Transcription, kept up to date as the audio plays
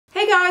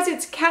guys,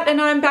 it's Kat and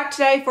I'm back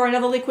today for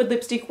another liquid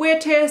lipstick wear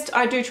test.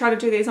 I do try to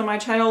do these on my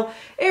channel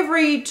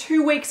every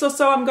 2 weeks or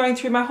so. I'm going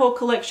through my whole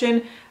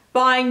collection,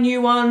 buying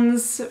new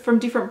ones from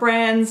different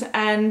brands,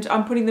 and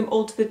I'm putting them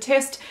all to the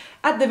test.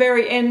 At the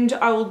very end,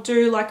 I will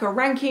do like a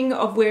ranking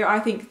of where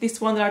I think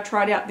this one that I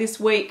tried out this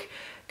week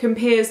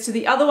compares to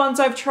the other ones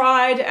I've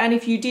tried, and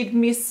if you did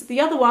miss the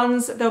other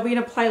ones, they'll be in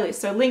a playlist.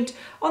 So linked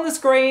on the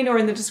screen or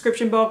in the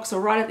description box or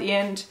right at the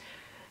end.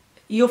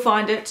 You'll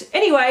find it.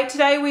 Anyway,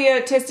 today we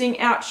are testing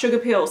out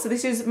Sugarpill. So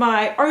this is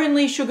my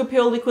only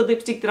Sugarpill liquid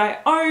lipstick that I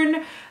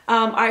own.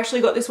 I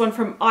actually got this one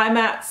from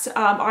IMATS.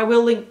 I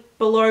will link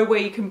below where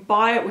you can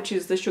buy it, which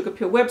is the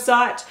Sugarpill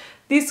website.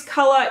 This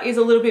color is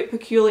a little bit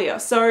peculiar.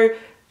 So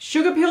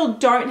Sugarpill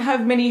don't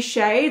have many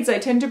shades. They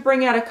tend to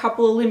bring out a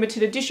couple of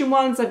limited edition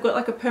ones. They've got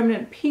like a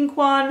permanent pink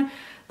one.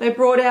 They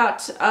brought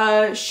out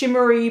a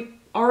shimmery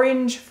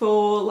orange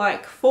for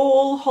like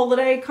fall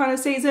holiday kind of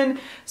season.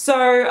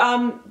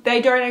 So they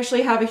don't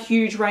actually have a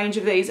huge range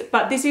of these,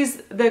 but this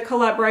is the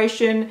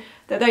collaboration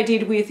that they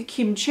did with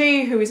Kim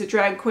Chi, who is a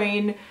drag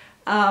queen.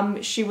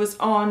 She was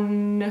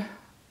on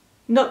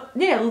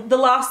the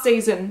last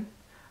season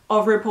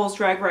of RuPaul's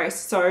Drag Race,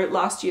 so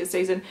last year's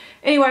season.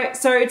 Anyway,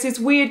 so it's this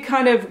weird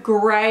kind of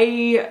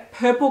grey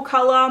purple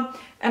colour,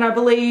 and I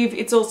believe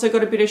it's also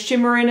got a bit of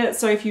shimmer in it,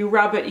 so if you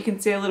rub it you can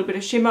see a little bit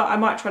of shimmer. I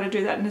might try to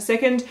do that in a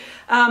second,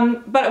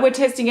 but we're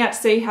testing out to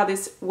see how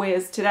this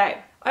wears today.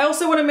 I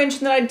also want to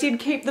mention that I did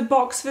keep the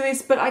box for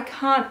this, but I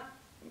can't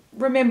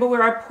remember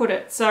where I put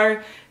it,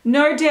 so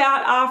no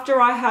doubt after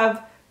I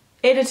have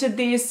edited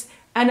this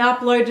and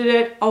uploaded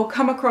it I'll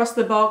come across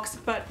the box,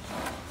 but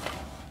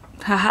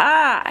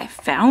haha, I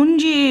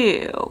found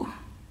you.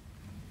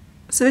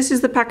 So this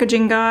is the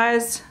packaging,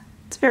 guys.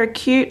 It's very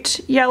cute,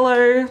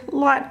 yellow,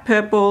 light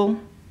purple.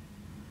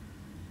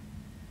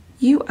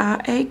 You are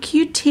a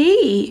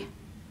cutie.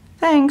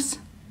 Thanks.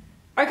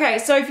 Okay,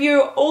 so if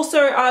you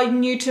also are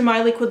new to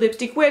my liquid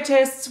lipstick wear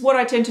tests, what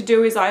I tend to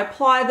do is I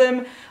apply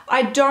them.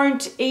 I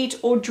don't eat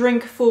or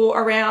drink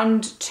for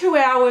around 2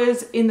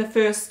 hours in the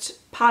first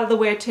part of the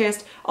wear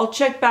test. I'll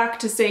check back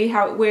to see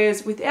how it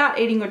wears without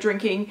eating or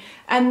drinking,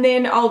 and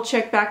then I'll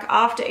check back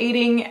after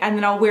eating, and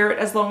then I'll wear it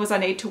as long as I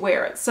need to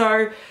wear it.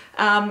 So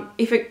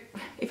if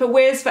it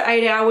wears for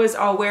 8 hours,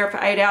 I'll wear it for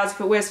 8 hours. If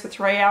it wears for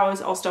 3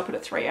 hours, I'll stop it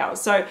at 3 hours.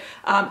 So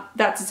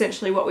that's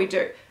essentially what we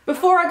do.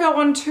 Before I go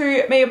on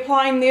to me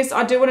applying this,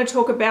 I do want to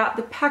talk about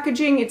the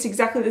packaging. It's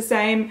exactly the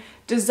same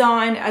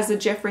design as the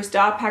Jeffree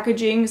Star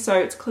packaging, so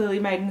it's clearly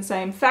made in the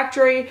same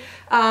factory.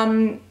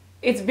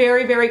 It's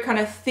very, very kind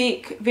of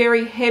thick,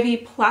 very heavy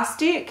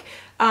plastic.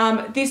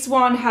 This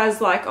one has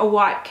like a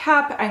white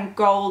cap and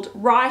gold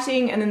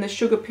writing, and then the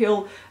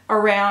Sugarpill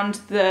around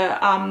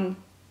the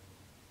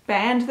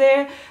band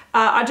there.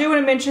 I do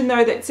want to mention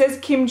though that it says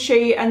Kim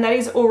Chi, and that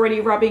is already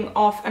rubbing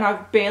off, and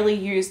I've barely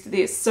used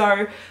this.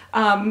 So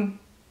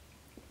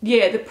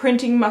yeah, the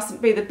printing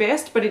mustn't be the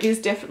best, but it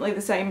is definitely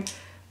the same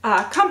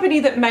company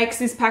that makes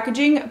this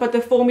packaging, but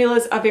the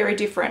formulas are very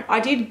different. I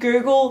did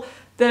Google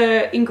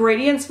the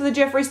ingredients for the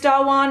Jeffree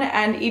Star one,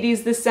 and it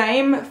is the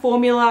same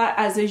formula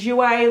as the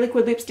Jouer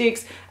liquid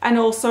lipsticks and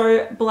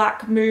also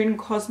Black Moon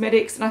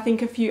Cosmetics and I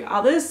think a few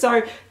others.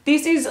 So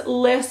this is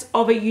less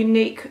of a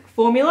unique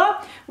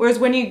formula, whereas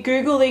when you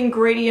Google the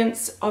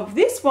ingredients of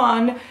this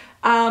one,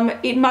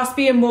 it must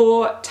be a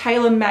more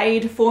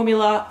tailor-made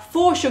formula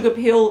for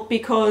Sugarpill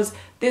because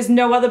there's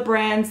no other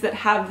brands that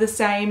have the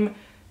same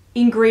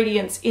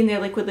ingredients in their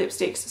liquid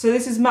lipsticks. So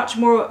this is much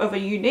more of a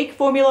unique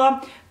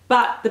formula,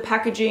 but the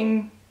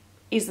packaging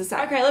is the same.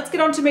 Okay, let's get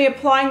on to me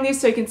applying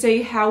this so you can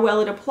see how well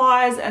it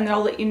applies, and then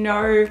I'll let you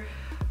know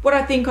what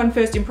I think on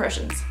first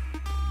impressions.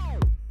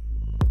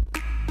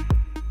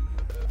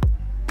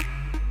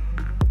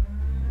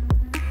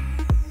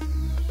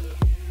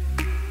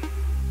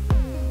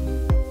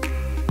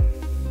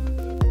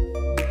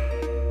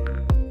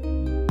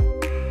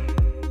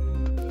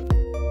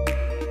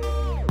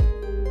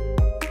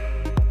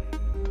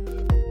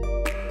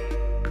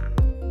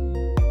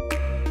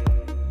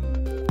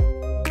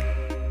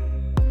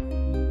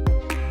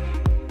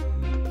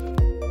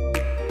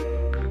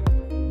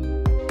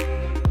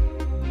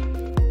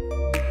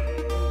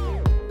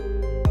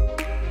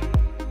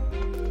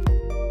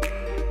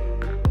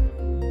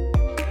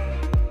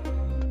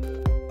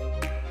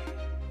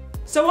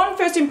 So on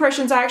first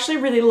impressions, I actually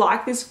really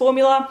like this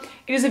formula.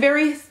 It is a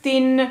very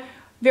thin,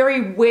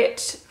 very wet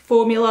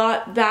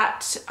formula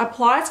that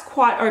applies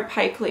quite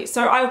opaquely.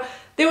 So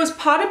there was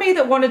part of me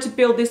that wanted to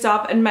build this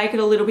up and make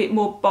it a little bit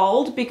more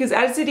bold, because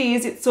as it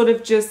is, it sort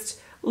of just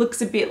looks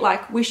a bit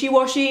like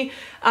wishy-washy.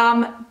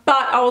 But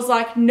I was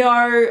like,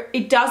 no,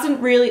 it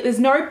doesn't really, there's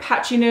no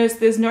patchiness,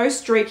 there's no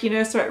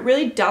streakiness, so it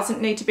really doesn't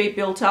need to be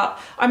built up.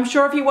 I'm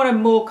sure if you want a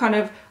more kind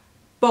of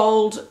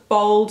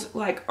bold,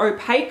 like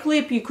opaque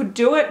lip, you could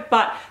do it,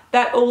 but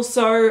that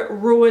also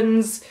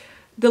ruins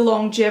the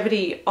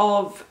longevity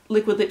of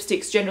liquid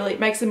lipsticks generally. It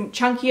makes them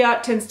chunkier,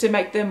 tends to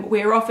make them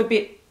wear off a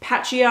bit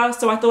patchier,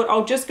 so I thought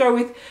I'll just go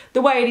with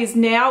the way it is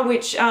now,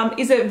 which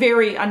is a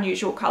very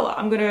unusual color.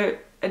 I'm gonna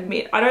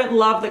admit I don't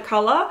love the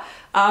color.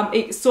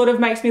 It sort of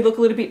makes me look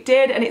a little bit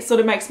dead, and it sort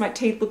of makes my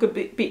teeth look a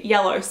bit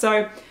yellow.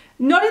 So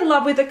not in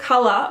love with the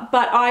color,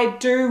 but I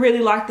do really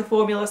like the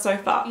formula so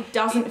far. It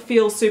doesn't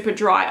feel super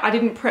dry. I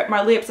didn't prep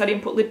my lips, I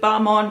didn't put lip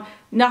balm on,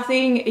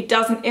 nothing. It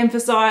doesn't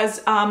emphasize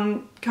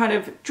kind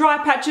of dry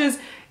patches.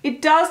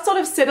 It does sort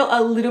of settle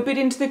a little bit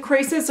into the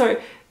creases, so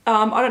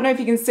I don't know if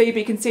you can see, but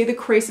you can see the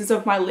creases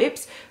of my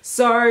lips.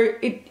 So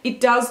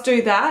it does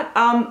do that.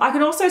 I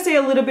can also see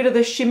a little bit of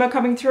the shimmer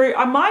coming through.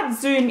 I might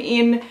zoom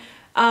in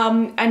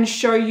and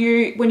show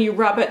you when you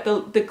rub it,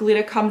 the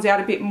glitter comes out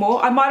a bit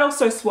more. I might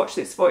also swatch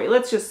this for you.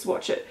 Let's just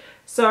swatch it.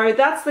 So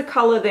that's the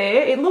color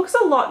there. It looks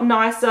a lot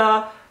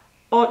nicer.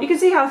 You can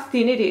see how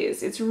thin it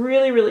is. It's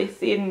really, really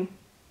thin.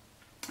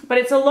 But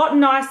it's a lot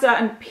nicer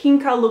and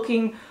pinker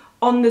looking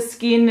on the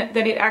skin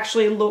than it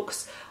actually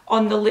looks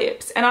on the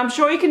lips. And I'm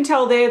sure you can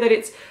tell there that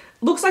it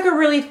looks like a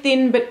really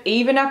thin but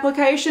even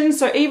application.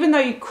 So even though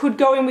you could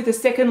go in with a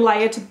second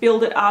layer to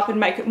build it up and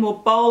make it more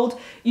bold,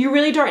 you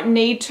really don't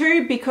need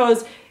to,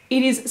 because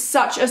it is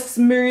such a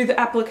smooth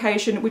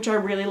application, which I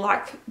really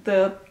like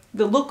the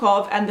look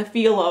of and the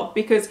feel of,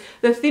 because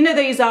the thinner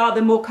these are,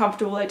 the more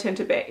comfortable they tend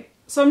to be.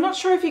 So I'm not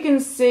sure if you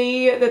can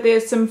see that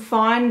there's some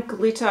fine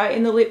glitter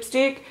in the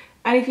lipstick,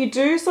 and if you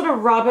do sort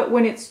of rub it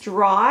when it's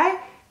dry,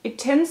 it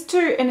tends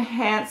to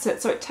enhance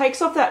it. So it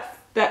takes off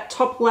that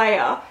top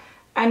layer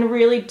and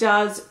really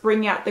does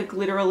bring out the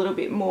glitter a little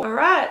bit more. All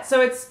right, so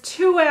it's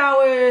 2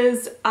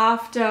 hours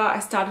after I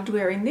started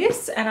wearing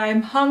this and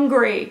I'm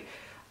hungry.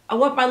 I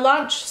want my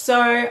lunch,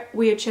 so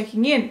we are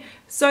checking in.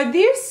 So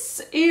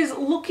this is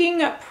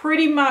looking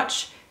pretty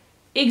much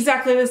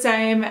exactly the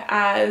same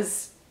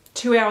as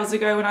 2 hours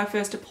ago when I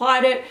first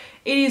applied it.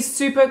 It is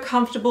super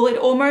comfortable. It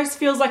almost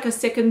feels like a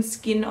second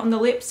skin on the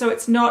lips, so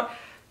it's not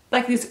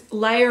like this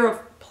layer of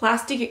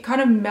plastic. It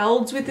kind of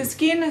melds with the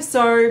skin.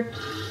 So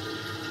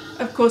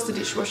of course the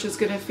dishwasher is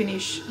going to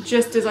finish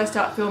just as I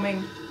start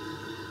filming.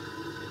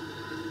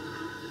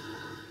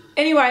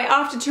 Anyway,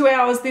 after 2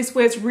 hours, this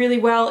wears really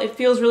well. It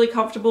feels really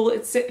comfortable.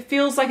 It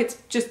feels like it's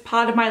just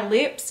part of my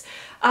lips.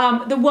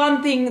 The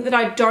one thing that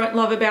I don't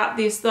love about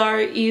this though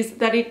is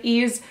that it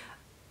is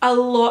a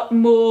lot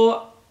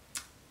more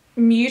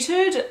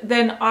muted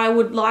than I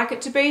would like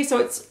it to be. So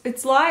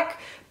it's like,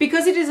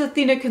 because it is a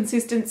thinner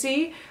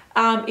consistency,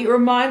 it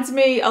reminds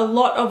me a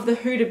lot of the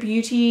Huda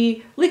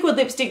Beauty liquid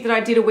lipstick that I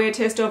did a wear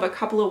test of a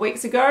couple of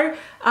weeks ago.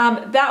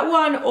 That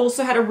one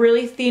also had a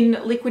really thin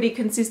liquidy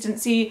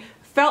consistency,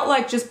 felt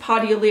like just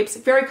part of your lips,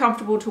 very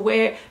comfortable to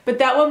wear, but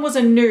that one was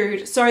a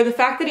nude. So the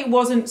fact that it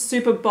wasn't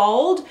super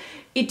bold,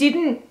 it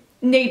didn't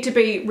need to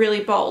be really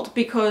bold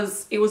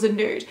because it was a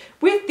nude.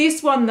 With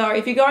this one though,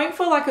 if you're going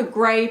for like a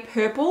grey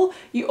purple,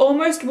 you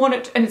almost want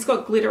it, and it's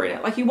got glitter in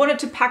it, like you want it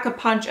to pack a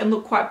punch and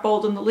look quite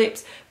bold on the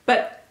lips.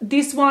 But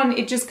this one,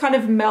 it just kind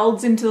of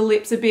melds into the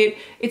lips a bit.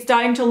 It's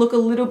starting to look a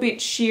little bit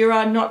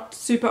sheerer, not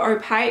super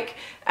opaque,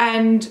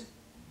 and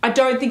I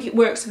don't think it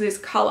works for this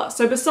color.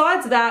 So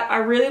besides that, I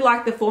really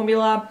like the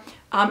formula.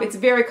 It's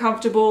very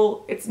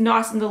comfortable, it's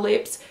nice on the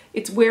lips,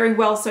 it's wearing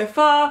well so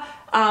far.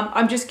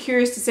 I'm just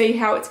curious to see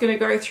how it's going to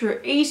go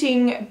through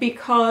eating,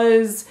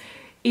 because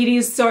it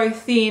is so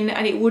thin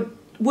and it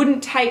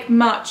wouldn't take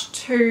much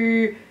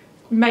to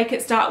make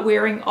it start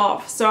wearing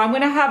off. So I'm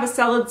going to have a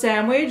salad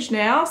sandwich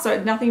now,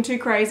 so nothing too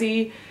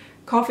crazy,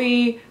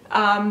 coffee,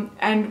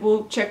 and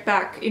we'll check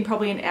back in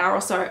probably an hour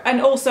or so.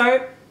 And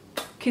also,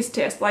 kiss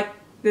test, like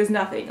there's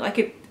nothing,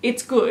 like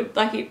it's good,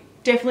 like it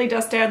definitely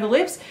does stay on the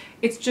lips.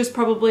 It's just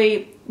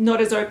probably not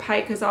as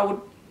opaque as I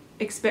would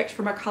expect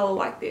from a color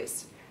like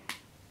this.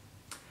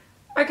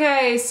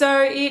 Okay,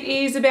 so it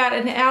is about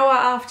an hour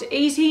after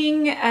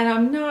eating and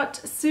I'm not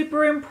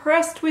super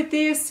impressed with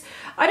this.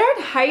 I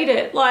don't hate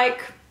it,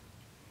 like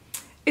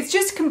it's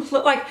just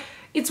complete, like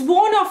it's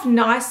worn off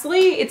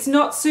nicely. It's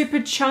not super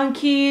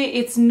chunky.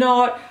 It's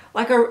not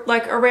like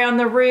around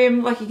the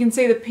rim, like you can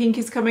see the pink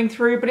is coming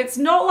through, but it's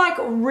not like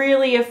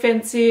really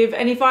offensive.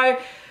 And if I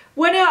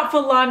went out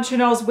for lunch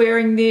and I was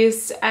wearing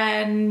this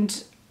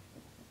and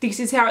this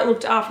is how it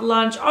looked after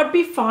lunch, I'd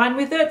be fine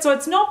with it. So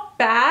it's not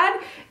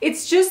bad.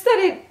 It's just that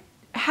it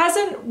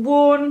hasn't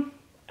worn,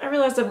 I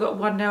realized I've got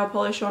one nail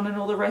polish on and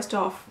all the rest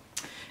off.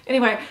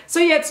 Anyway,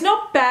 so yeah, it's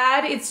not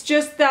bad. It's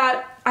just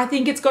that I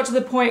think it's got to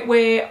the point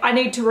where I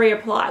need to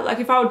reapply. Like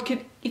if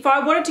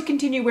I wanted to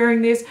continue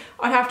wearing this,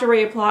 I'd have to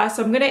reapply.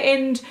 So I'm going to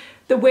end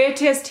the wear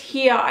test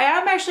here. I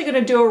am actually going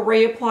to do a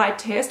reapply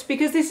test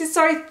because this is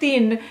so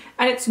thin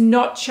and it's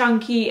not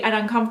chunky and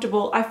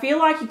uncomfortable. I feel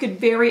like you could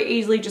very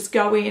easily just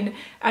go in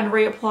and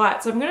reapply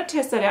it. So I'm going to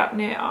test that out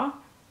now.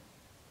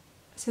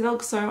 So that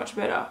looks so much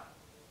better.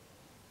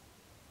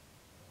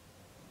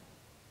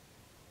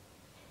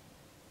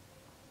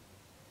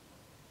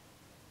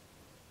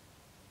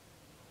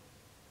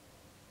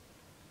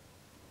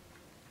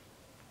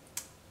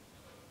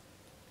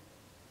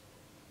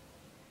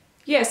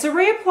 Yeah, so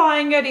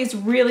reapplying it is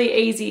really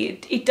easy.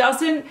 It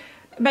doesn't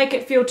make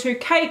it feel too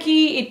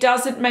cakey. It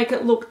doesn't make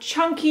it look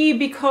chunky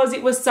because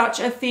it was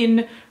such a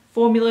thin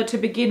formula to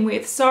begin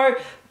with. So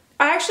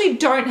I actually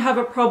don't have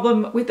a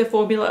problem with the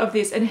formula of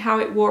this and how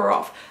it wore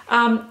off.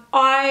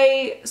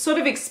 I sort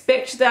of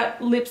expect that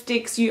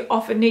lipsticks you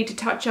often need to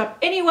touch up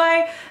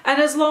anyway,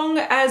 and as long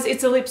as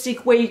it's a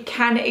lipstick where you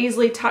can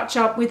easily touch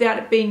up without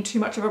it being too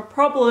much of a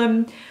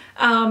problem,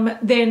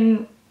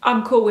 then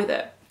I'm cool with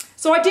it.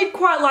 So I did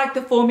quite like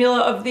the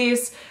formula of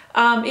this.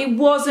 It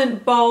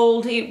wasn't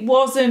bold, it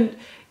wasn't,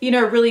 you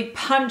know, really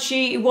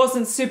punchy, it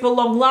wasn't super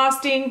long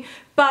lasting,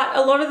 but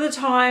a lot of the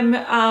time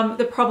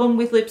the problem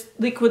with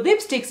liquid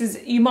lipsticks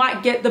is you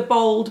might get the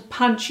bold,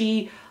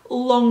 punchy,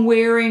 long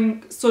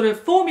wearing sort of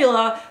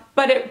formula,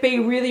 but it be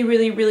really,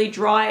 really, really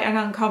dry and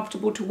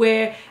uncomfortable to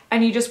wear,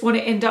 and you just want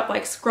to end up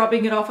like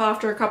scrubbing it off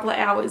after a couple of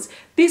hours.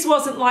 This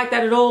wasn't like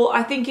that at all.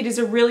 I think it is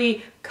a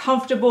really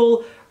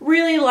comfortable,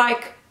 really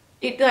like,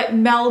 it like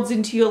melds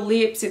into your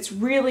lips. It's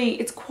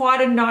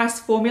quite a nice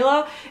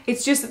formula.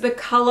 It's just that the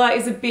color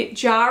is a bit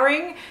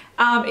jarring.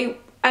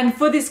 And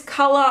for this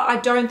color, I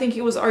don't think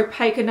it was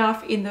opaque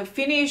enough in the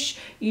finish.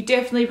 You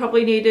definitely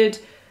probably needed,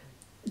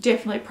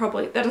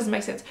 that doesn't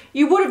make sense.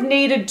 You would have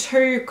needed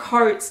 2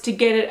 coats to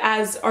get it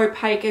as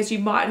opaque as you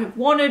might have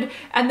wanted,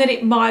 and then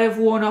it might have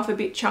worn off a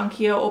bit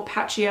chunkier or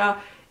patchier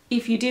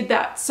if you did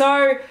that.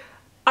 So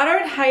I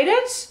don't hate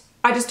it,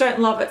 I just don't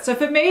love it. So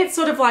for me, it's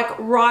sort of like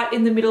right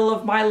in the middle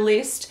of my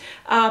list.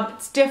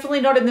 It's definitely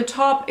not in the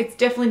top, it's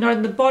definitely not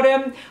in the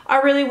bottom.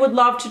 I really would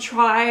love to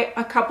try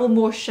a couple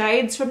more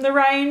shades from the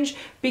range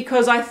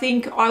because I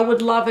think I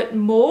would love it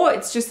more.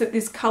 It's just that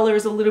this color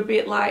is a little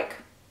bit like,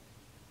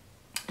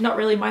 not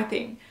really my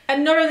thing.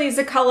 And not only is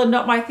the color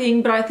not my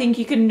thing, but I think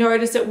you can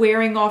notice it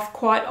wearing off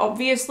quite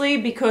obviously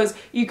because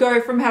you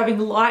go from having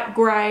light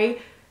gray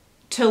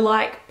to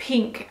like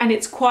pink, and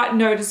it's quite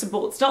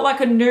noticeable. It's not like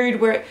a nude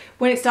where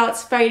when it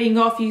starts fading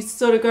off, you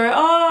sort of go,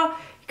 oh,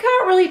 you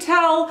can't really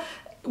tell.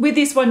 With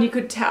this one, you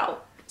could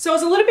tell. So I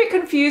was a little bit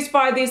confused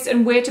by this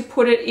and where to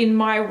put it in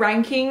my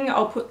ranking.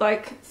 I'll put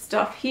like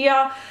stuff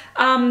here.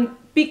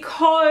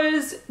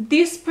 Because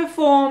this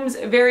performs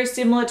very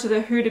similar to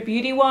the Huda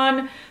Beauty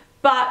one,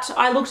 but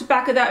I looked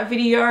back at that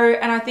video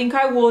and I think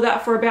I wore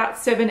that for about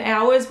 7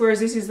 hours, whereas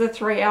this is the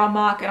 3-hour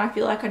mark and I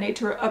feel like I need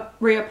to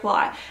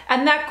reapply.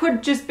 And that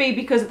could just be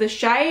because of the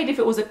shade. If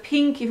it was a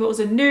pink, if it was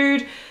a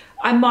nude,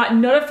 I might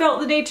not have felt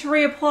the need to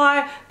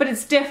reapply, but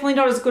it's definitely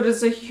not as good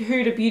as the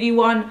Huda Beauty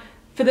one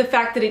for the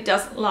fact that it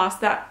doesn't last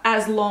that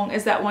as long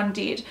as that one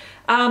did.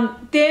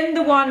 Then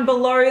the one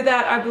below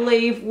that I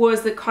believe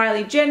was the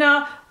Kylie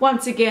Jenner.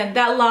 Once again,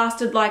 that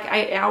lasted like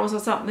 8 hours or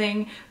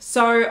something.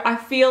 So I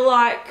feel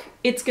like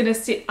it's gonna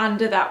sit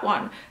under that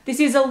one. This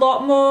is a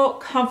lot more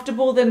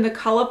comfortable than the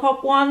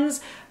ColourPop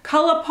ones.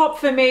 ColourPop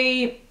for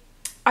me,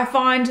 I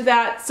find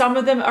that some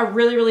of them are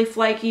really, really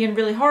flaky and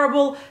really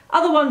horrible.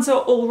 Other ones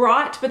are all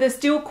right, but they're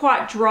still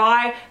quite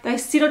dry. They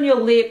sit on your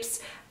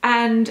lips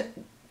and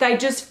they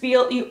just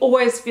feel, you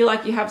always feel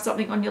like you have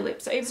something on your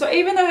lips. So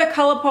even though the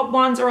ColourPop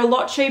ones are a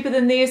lot cheaper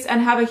than this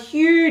and have a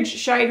huge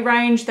shade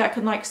range that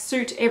can like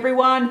suit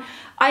everyone,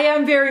 I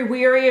am very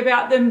weary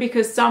about them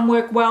because some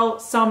work well,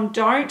 some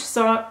don't.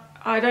 So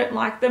I don't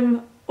like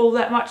them all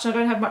that much and I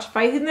don't have much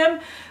faith in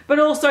them. But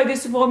also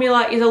this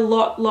formula is a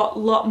lot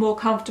more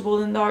comfortable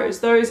than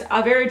those. Those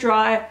are very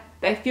dry,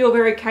 they feel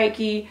very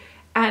cakey,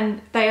 and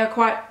they are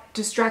quite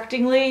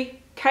distractingly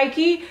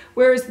cakey,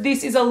 whereas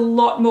this is a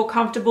lot more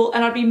comfortable,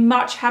 and I'd be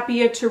much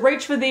happier to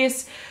reach for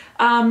this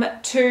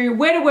to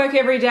wear to work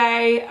every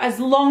day as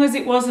long as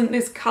it wasn't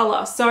this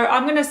color. So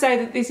I'm going to say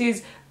that this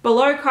is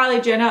below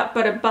Kylie Jenner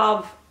but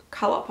above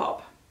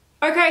ColourPop.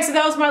 Okay, so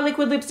that was my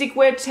liquid lipstick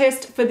wear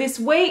test for this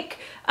week.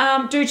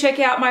 Do check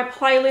out my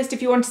playlist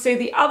if you want to see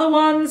the other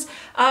ones.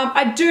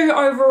 I do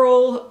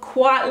overall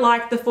quite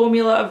like the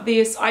formula of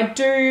this. I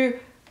do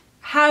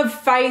have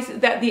faith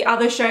that the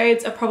other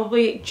shades are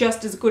probably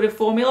just as good a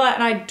formula,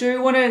 and I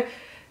do want to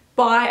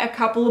buy a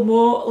couple of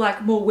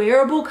more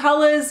wearable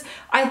colors.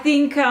 I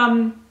think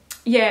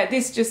yeah,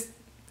 this just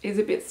is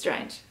a bit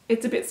strange.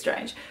 It's a bit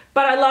strange,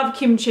 but I love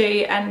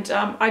kimchi and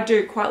I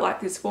do quite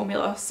like this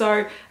formula.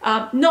 So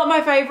not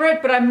my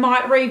favorite, but I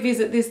might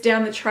revisit this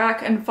down the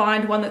track and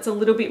find one that's a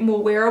little bit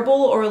more wearable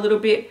or a little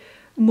bit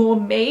more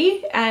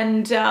me,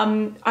 and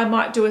I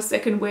might do a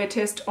second wear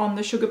test on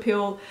the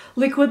Sugarpill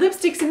liquid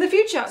lipsticks in the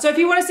future. So if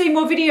you want to see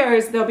more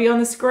videos, they'll be on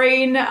the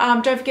screen.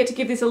 Don't forget to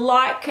give this a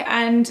like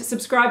and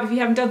subscribe if you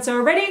haven't done so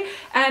already.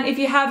 And if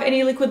you have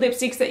any liquid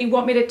lipsticks that you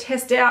want me to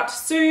test out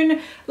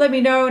soon, let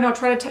me know and I'll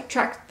try to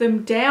track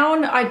them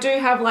down. I do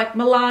have like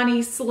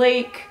Milani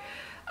Sleek,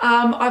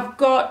 I've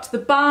got the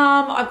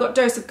Balm, I've got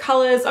Dose of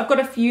Colors, I've got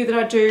a few that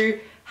I do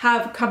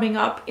have coming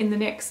up in the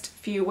next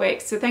few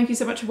weeks. So thank you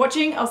so much for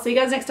watching. I'll see you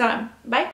guys next time. Bye.